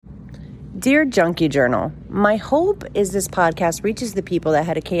Dear Junkie Journal, my hope is this podcast reaches the people that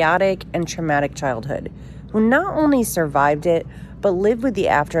had a chaotic and traumatic childhood, who not only survived it, but lived with the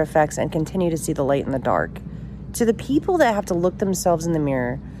after effects and continue to see the light in the dark. To the people that have to look themselves in the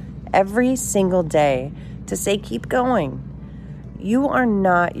mirror every single day to say, keep going. You are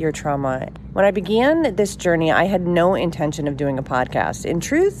not your trauma. When I began this journey, I had no intention of doing a podcast. In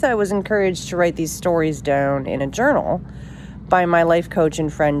truth, I was encouraged to write these stories down in a journal by my life coach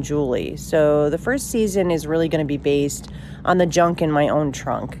and friend, Julie. So the first season is really going to be based on the junk in my own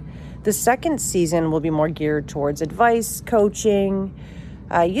trunk. The second season will be more geared towards advice, coaching.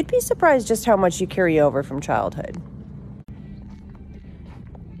 You'd be surprised just how much you carry over from childhood.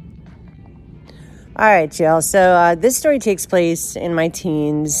 All right, y'all. So this story takes place in my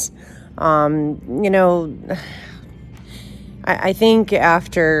teens. I think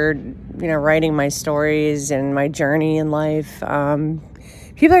after, writing my stories and my journey in life,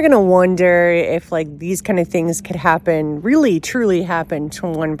 people are going to wonder if these kind of things could happen, really, truly happen to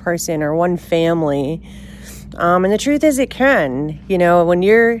one person or one family. And the truth is it can. When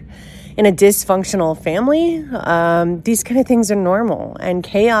you're in a dysfunctional family, these kind of things are normal, and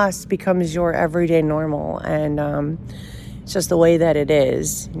chaos becomes your everyday normal. And it's just the way that it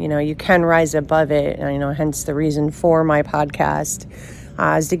is. You can rise above it. Hence the reason for my podcast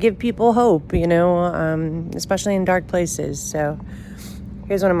is to give people hope, especially in dark places. So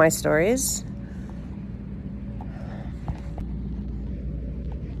here's one of my stories.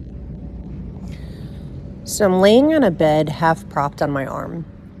 So I'm laying on a bed, half propped on my arm.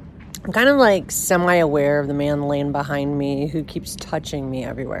 I'm kind of semi-aware of the man laying behind me who keeps touching me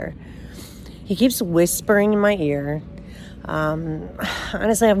everywhere. He keeps whispering in my ear.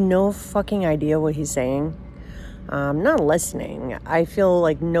 Honestly, I have no fucking idea what he's saying. I'm not listening. I feel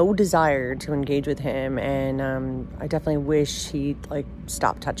no desire to engage with him, and I definitely wish he'd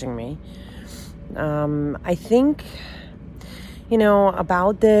stop touching me. I think,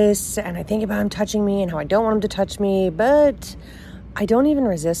 about this, and I think about him touching me and how I don't want him to touch me, but I don't even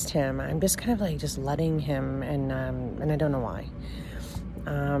resist him. I'm just kind of just letting him, and I don't know why.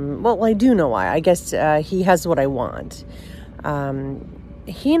 Well, I do know why. I guess he has what I want.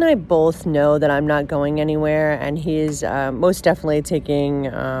 He and I both know that I'm not going anywhere, and he's most definitely taking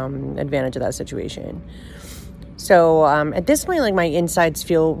advantage of that situation. So at this point, my insides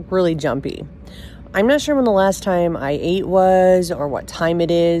feel really jumpy. I'm not sure when the last time I ate was, or what time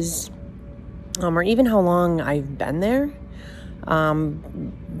it is, or even how long I've been there.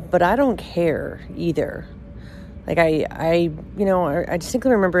 But I don't care either. I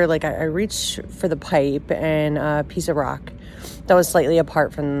distinctly remember, I reached for the pipe and a piece of rock that was slightly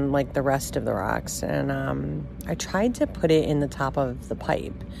apart from, the rest of the rocks. And I tried to put it in the top of the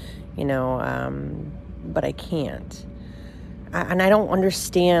pipe, but I can't. And I don't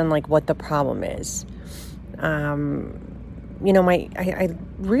understand, what the problem is. I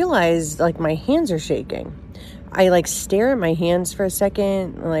realized, my hands are shaking. I stare at my hands for a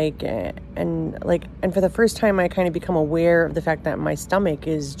second, and for the first time I kind of become aware of the fact that my stomach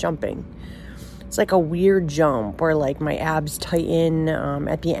is jumping. It's a weird jump where my abs tighten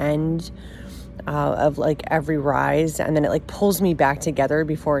at the end of every rise, and then it pulls me back together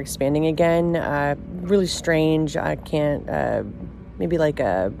before expanding again. Really strange. I can't maybe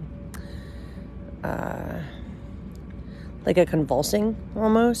a convulsing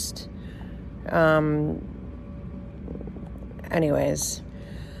almost. Anyways,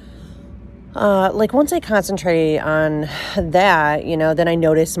 once I concentrate on that, then I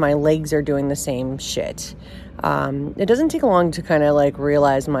notice my legs are doing the same shit. It doesn't take long to kind of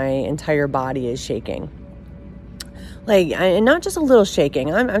realize my entire body is shaking. And not just a little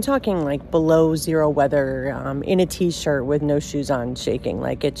shaking. I'm talking below zero weather, in a t-shirt with no shoes on, shaking.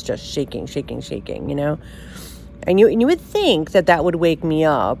 It's just shaking. And you would think that would wake me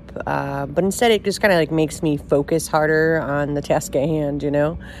up, but instead it just kind of makes me focus harder on the task at hand,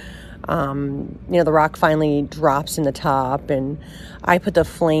 the rock finally drops in the top, and I put the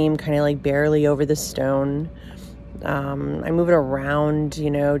flame kind of barely over the stone. I move it around,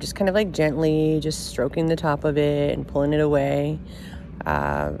 just kind of gently, just stroking the top of it and pulling it away.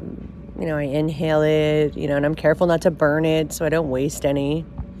 I inhale it, and I'm careful not to burn it so I don't waste any.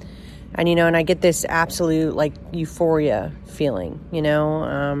 And, and I get this absolute, euphoria feeling,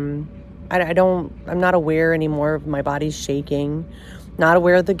 I'm not aware anymore of my body's shaking, not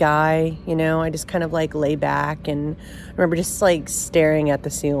aware of the guy, I just kind of, lay back, and I remember just, staring at the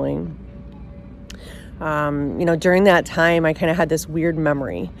ceiling. During that time, I kind of had this weird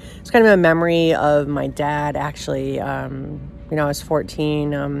memory. It's kind of a memory of my dad, actually. I was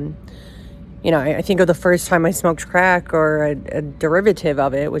 14, I think of the first time I smoked crack, or a derivative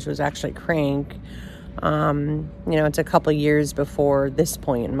of it, which was actually crank. It's a couple years before this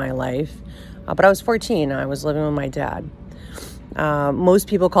point in my life. But I was 14. I was living with my dad. Most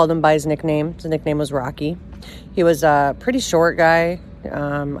people called him by his nickname. His nickname was Rocky. He was a pretty short guy.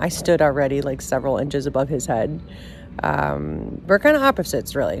 I stood already like several inches above his head. We're kind of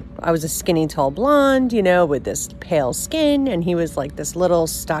opposites, really. I was a skinny, tall blonde, with this pale skin, and he was like this little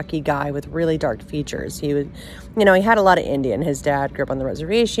stocky guy with really dark features. He was, he had a lot of Indian. His dad grew up on the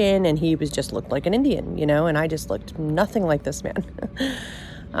reservation, and he just looked like an Indian, and I just looked nothing like this man.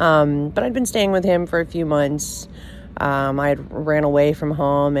 But I'd been staying with him for a few months. I had ran away from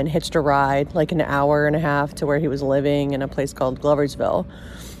home and hitched a ride like an hour and a half to where he was living in a place called Gloversville.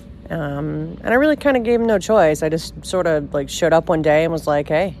 And I really kind of gave him no choice. I just sort of like showed up one day and was like,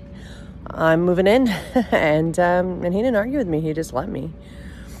 hey, I'm moving in. and he didn't argue with me. He just let me.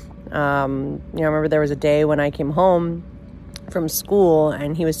 I remember there was a day when I came home from school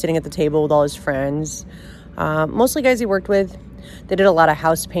and he was sitting at the table with all his friends, mostly guys he worked with. They did a lot of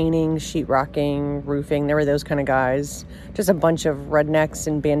house painting, sheetrocking, roofing. There were those kind of guys. Just a bunch of rednecks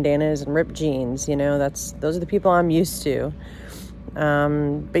and bandanas and ripped jeans. Those are the people I'm used to.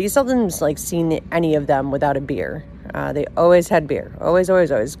 But you seldom seen any of them without a beer. They always had beer. Always,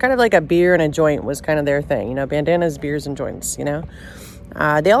 always, always. Kind of like a beer and a joint was kind of their thing. Bandanas, beers, and joints,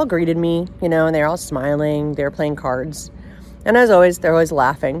 They all greeted me, and they were all smiling. They were playing cards. And as always, they're always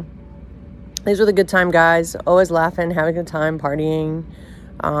laughing. These were the good time guys, always laughing, having a good time, partying.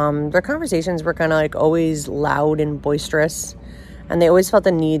 Their conversations were kind of always loud and boisterous. And they always felt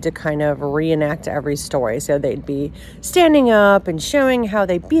the need to kind of reenact every story. So they'd be standing up and showing how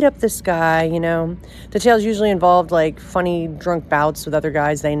they beat up this guy, The tales usually involved funny drunk bouts with other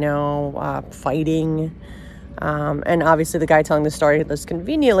guys they know, fighting. And obviously the guy telling the story less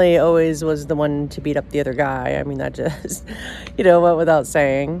conveniently always was the one to beat up the other guy. I mean, that just, went without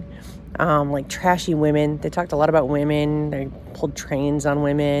saying. Trashy women. They talked a lot about women. They pulled trains on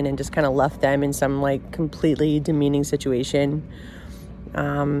women and just kind of left them in some completely demeaning situation.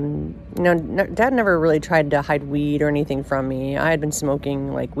 Dad never really tried to hide weed or anything from me. I had been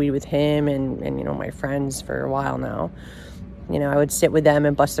smoking weed with him and my friends for a while now. I would sit with them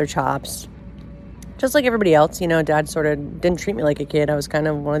and bust their chops. Just like everybody else, Dad sort of didn't treat me like a kid. I was kind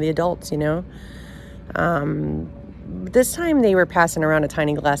of one of the adults, This time they were passing around a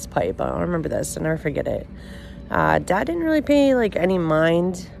tiny glass pipe. I remember this. I'll never forget it. Dad didn't really pay any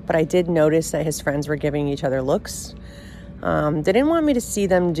mind, but I did notice that his friends were giving each other looks. They didn't want me to see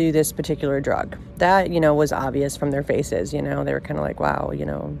them do this particular drug. That, was obvious from their faces, They were kind of wow,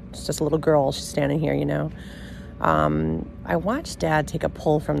 it's just a little girl. She's standing here, I watched Dad take a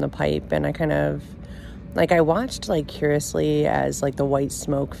pull from the pipe, and I kind of, I watched, curiously as, the white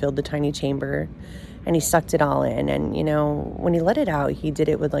smoke filled the tiny chamber. And he sucked it all in. And, when he let it out, he did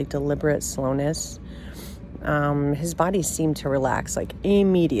it with, deliberate slowness. His body seemed to relax,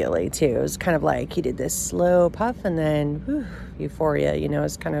 immediately, too. It was kind of he did this slow puff and then, euphoria, it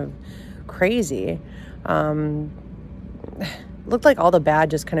was kind of crazy. Looked like all the bad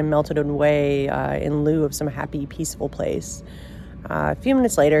just kind of melted away in lieu of some happy, peaceful place. A few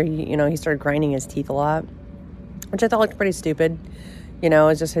minutes later, he started grinding his teeth a lot, which I thought looked pretty stupid. It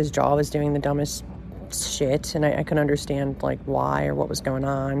was just his jaw was doing the dumbest shit, and I couldn't understand why or what was going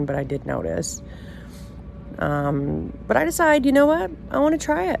on, but I did notice. But I decide, you know what? I want to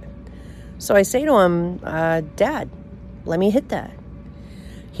try it. So I say to him, Dad, let me hit that.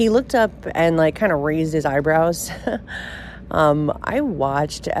 He looked up and kind of raised his eyebrows. I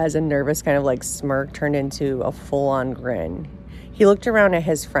watched as a nervous kind of smirk turned into a full-on grin. He looked around at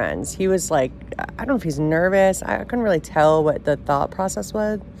his friends. He was I don't know if he's nervous. I couldn't really tell what the thought process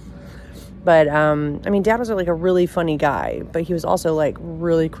was. But, Dad was a really funny guy, but he was also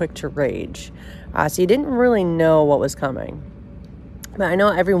really quick to rage. So he didn't really know what was coming. But I know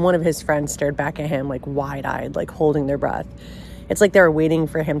every one of his friends stared back at him wide-eyed, holding their breath. It's they were waiting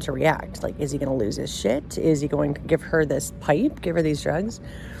for him to react. Is he going to lose his shit? Is he going to give her this pipe, give her these drugs?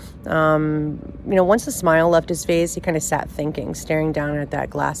 Once the smile left his face, he kind of sat thinking, staring down at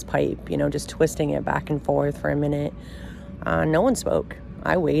that glass pipe, just twisting it back and forth for a minute. No one spoke.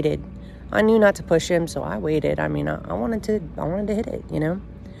 I waited. I knew not to push him, so I waited. I wanted to hit it,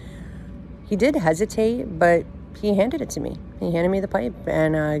 He did hesitate, but he handed it to me. He handed me the pipe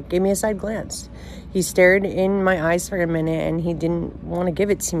and gave me a side glance. He stared in my eyes for a minute, and he didn't want to give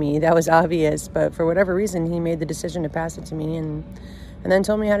it to me. That was obvious, but for whatever reason, he made the decision to pass it to me and then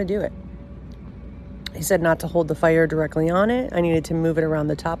told me how to do it. He said not to hold the fire directly on it. I needed to move it around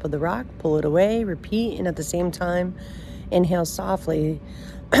the top of the rock, pull it away, repeat, and at the same time, inhale softly,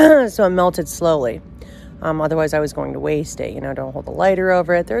 So it melted slowly. Otherwise, I was going to waste it. Don't hold the lighter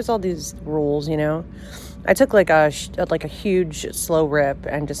over it. There's all these rules. I took like a huge slow rip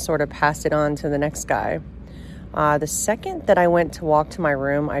and just sort of passed it on to the next guy. The second that I went to walk to my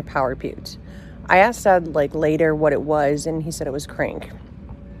room, I power puked. I asked Dad later what it was, and he said it was crank.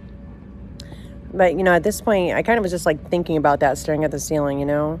 But at this point, I kind of was just thinking about that, staring at the ceiling.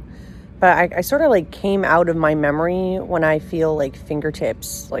 But I sort of came out of my memory when I feel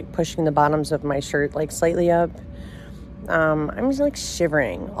fingertips pushing the bottoms of my shirt slightly up. I'm just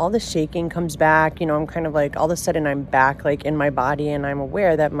shivering. All the shaking comes back. I'm kind of all of a sudden I'm back in my body, and I'm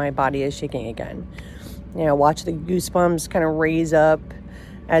aware that my body is shaking again. Watch the goosebumps kind of raise up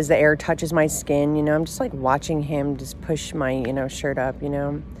as the air touches my skin. I'm just watching him just push my shirt up.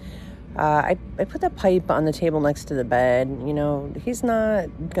 I put the pipe on the table next to the bed. He's not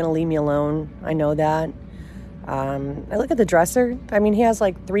going to leave me alone. I know that. I look at the dresser. He has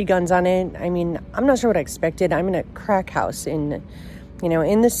 3 guns on it. I'm not sure what I expected. I'm in a crack house in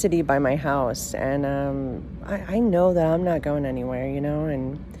the city by my house. And I know that I'm not going anywhere,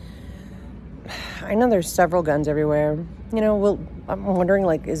 and I know there's several guns everywhere. I'm wondering,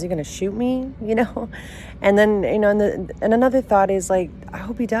 is he going to shoot me, And then, and another thought is, I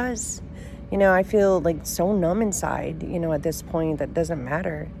hope he does. I feel, so numb inside, at this point that doesn't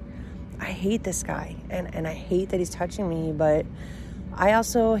matter. I hate this guy, and I hate that he's touching me, but I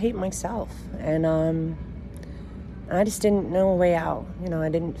also hate myself. And I just didn't know a way out. I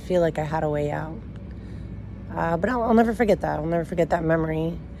didn't feel like I had a way out. But I'll never forget that. I'll never forget that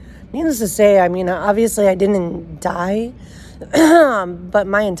memory. Needless to say, obviously I didn't die, but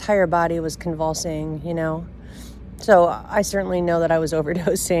my entire body was convulsing, So I certainly know that I was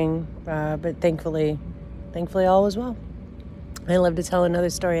overdosing, but thankfully all was well. I love to tell another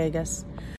story, I guess.